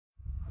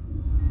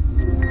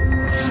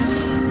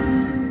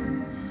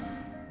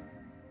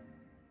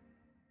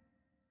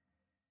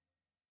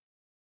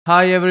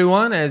Hi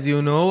everyone, as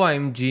you know,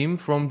 I'm Jim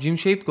from Jim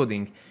Shaped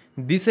Coding.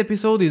 This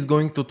episode is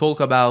going to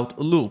talk about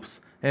loops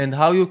and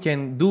how you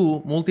can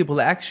do multiple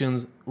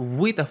actions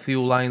with a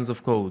few lines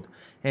of code.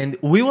 And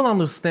we will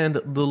understand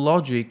the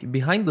logic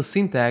behind the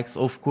syntax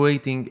of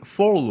creating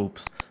for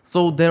loops.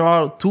 So there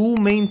are two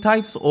main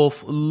types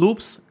of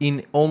loops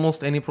in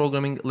almost any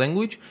programming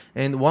language,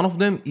 and one of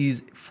them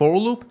is for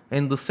loop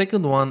and the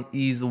second one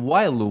is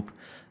while loop.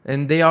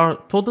 And they are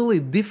totally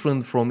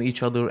different from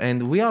each other,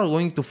 and we are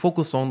going to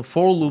focus on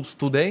for loops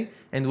today,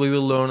 and we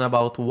will learn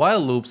about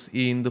while loops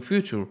in the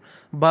future.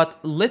 But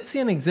let's see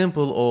an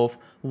example of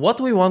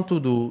what we want to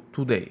do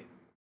today.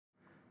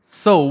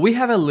 So we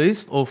have a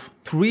list of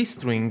 3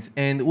 strings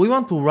and we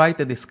want to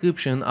write a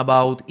description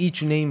about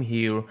each name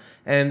here,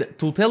 and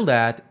to tell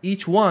that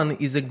each one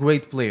is a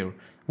great player.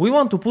 We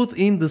want to put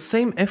in the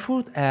same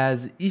effort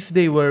as if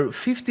they were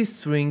 50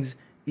 strings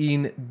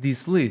in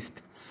this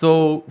list.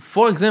 So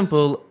for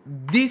example,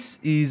 this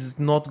is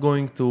not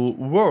going to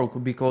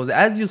work because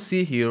as you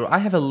see here, I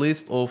have a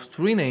list of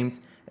 3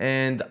 names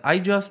and I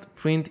just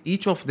print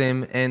each of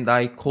them and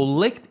I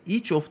collect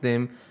each of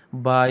them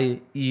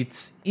by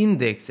its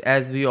index,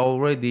 as we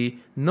already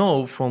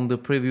know from the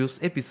previous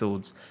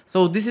episodes.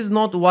 So this is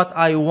not what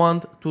I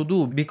want to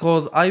do,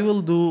 because I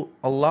will do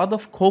a lot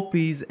of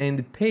copies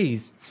and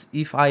pastes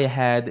if I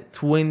had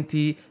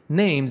 20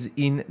 names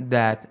in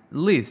that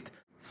list.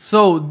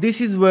 So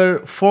this is where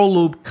for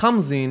loop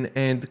comes in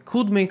and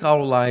could make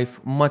our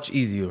life much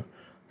easier.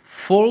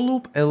 For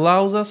loop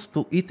allows us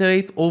to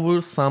iterate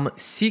over some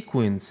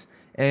sequence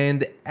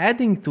and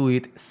adding to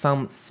it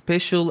some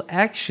special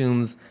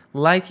actions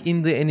like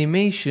in the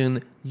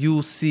animation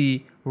you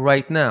see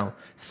right now.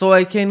 So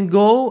I can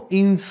go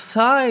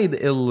inside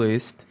a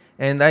list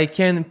and I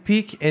can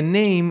pick a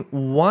name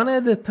one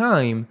at a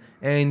time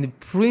and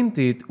print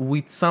it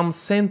with some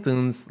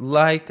sentence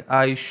like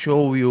I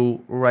show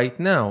you right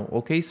now.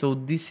 Okay, so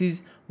this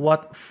is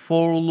what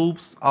for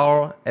loops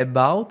are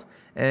about,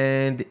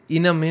 and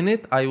in a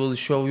minute I will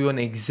show you an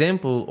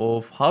example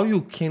of how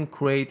you can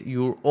create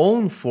your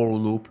own for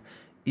loop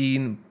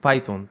in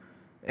Python.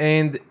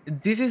 And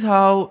this is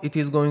how it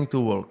is going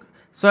to work.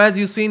 So as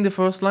you see in the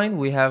first line,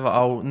 we have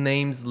our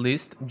names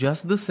list,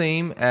 just the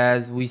same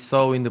as we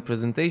saw in the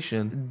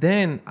presentation.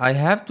 Then I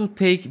have to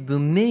take the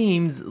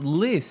names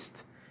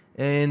list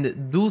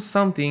and do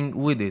something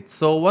with it.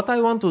 So what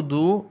I want to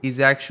do is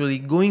actually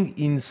going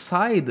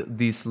inside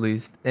this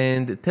list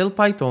and tell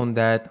Python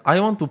that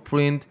I want to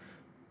print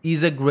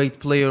is a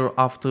great player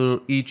after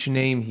each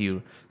name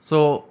here.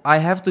 So I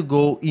have to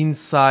go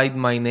inside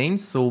my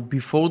names. So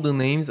before the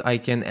names I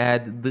can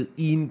add the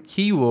in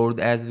keyword,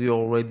 as we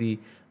already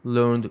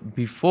learned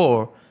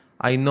before.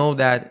 I know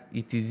that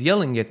it is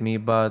yelling at me,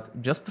 but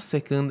just a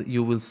second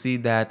you will see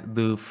that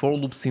the for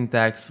loop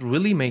syntax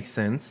really makes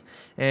sense.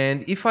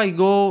 And if I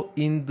go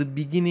in the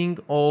beginning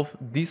of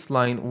this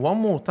line one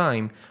more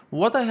time,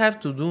 what I have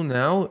to do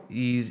now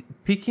is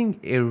picking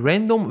a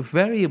random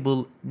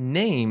variable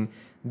name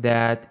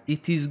that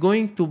it is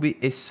going to be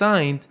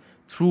assigned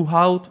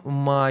throughout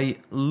my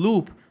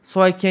loop,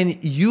 so I can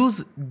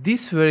use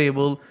this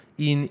variable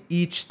in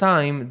each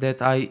time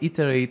that I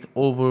iterate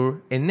over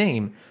a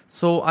name.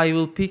 So I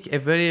will pick a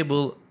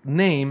variable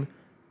name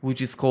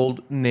which is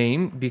called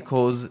name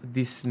because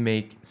this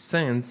makes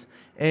sense.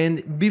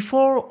 And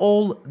before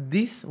all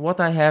this, what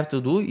I have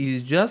to do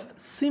is just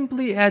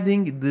simply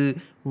adding the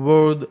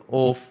word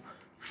of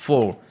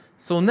for.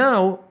 So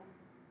now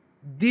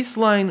this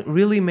line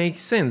really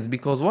makes sense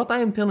because what I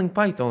am telling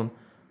Python,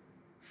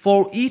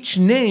 for each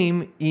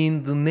name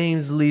in the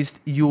names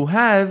list you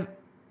have,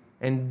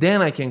 and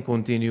then I can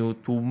continue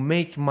to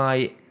make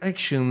my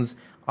actions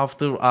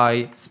after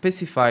I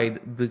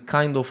specified the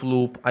kind of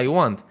loop I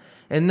want.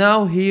 And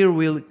now here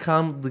will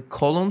come the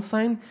colon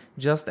sign,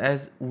 just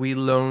as we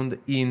learned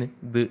in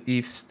the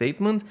if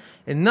statement.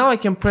 And now I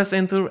can press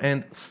enter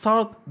and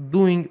start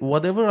doing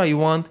whatever I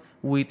want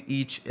with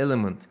each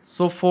element.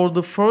 So for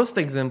the first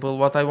example,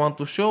 what I want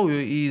to show you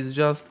is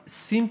just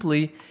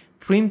simply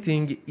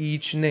printing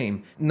each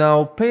name.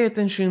 Now pay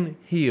attention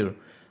here.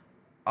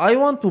 I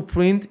want to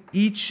print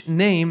each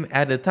name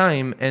at a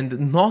time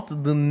and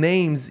not the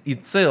names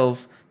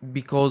itself,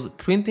 because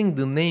printing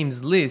the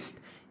names list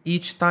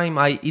each time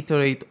I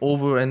iterate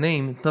over a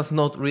name does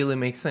not really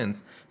make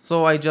sense.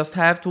 So I just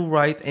have to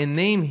write a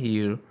name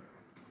here,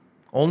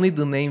 only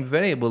the name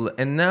variable,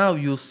 and now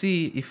you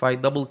see if I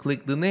double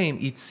click the name,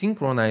 it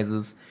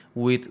synchronizes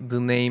with the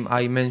name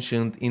I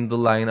mentioned in the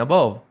line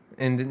above.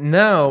 And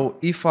now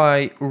if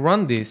I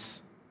run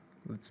this,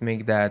 let's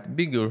make that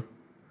bigger,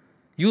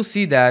 you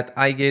see that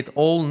I get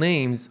all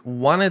names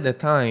one at a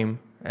time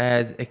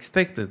as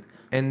expected.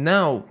 And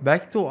now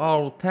back to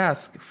our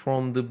task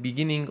from the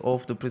beginning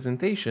of the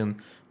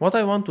presentation. What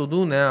I want to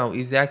do now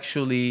is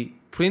actually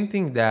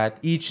printing that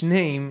each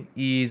name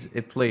is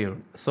a player.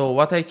 So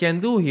what I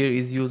can do here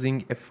is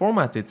using a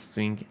formatted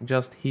string,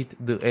 just hit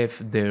the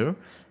F there.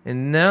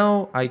 And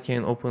now I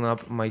can open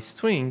up my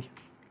string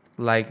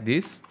like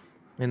this.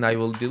 and I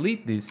will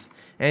delete this.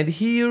 And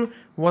here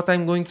what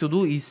I'm going to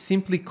do is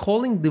simply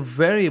calling the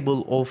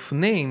variable of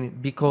name,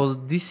 because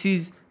this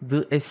is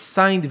the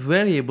assigned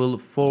variable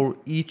for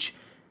each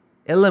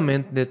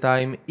element that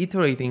I'm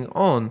iterating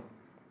on.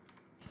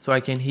 So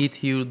I can hit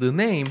here the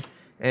name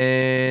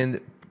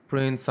and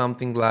print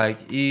something like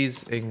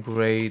is a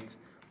great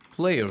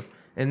player.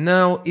 And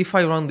now if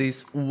I run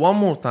this one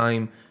more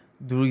time,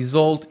 the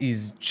result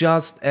is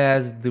just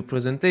as the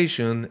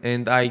presentation,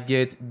 and I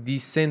get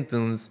this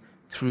sentence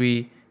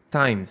 3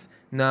 times.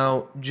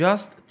 Now,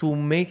 just to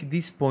make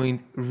this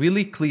point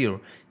really clear,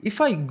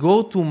 if I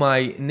go to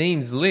my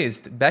names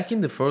list back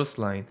in the first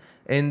line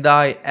and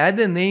I add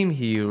a name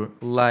here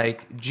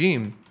like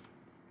Jim,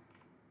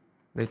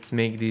 let's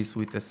make this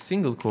with a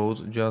single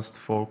quote just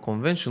for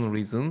conventional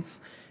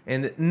reasons,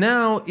 and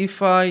now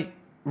if I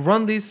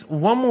run this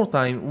one more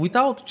time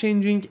without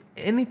changing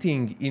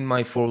anything in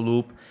my for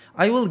loop,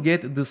 I will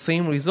get the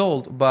same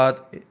result,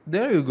 but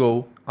there you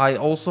go, I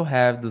also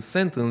have the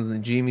sentence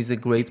Jim is a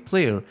great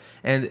player.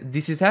 And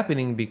this is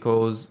happening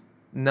because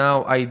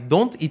now I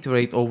don't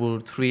iterate over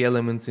 3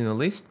 elements in a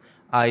list,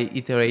 I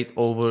iterate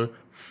over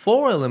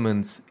 4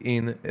 elements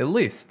in a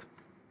list.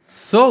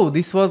 So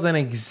this was an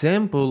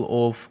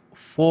example of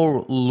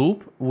for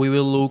loop. We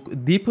will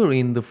look deeper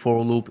in the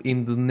for loop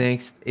in the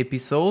next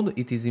episode.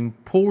 It is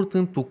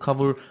important to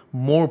cover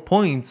more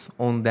points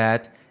on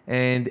that,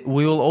 and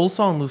we will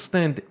also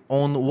understand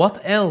on what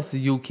else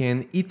you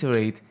can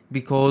iterate,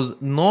 because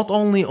not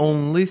only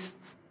on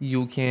lists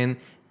you can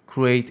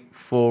create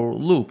for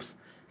loops.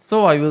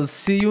 So I will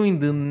see you in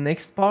the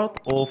next part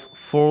of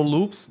for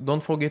loops.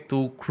 Don't forget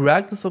to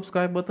crack the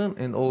subscribe button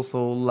and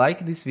also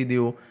like this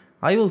video.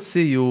 I will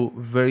see you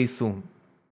very soon.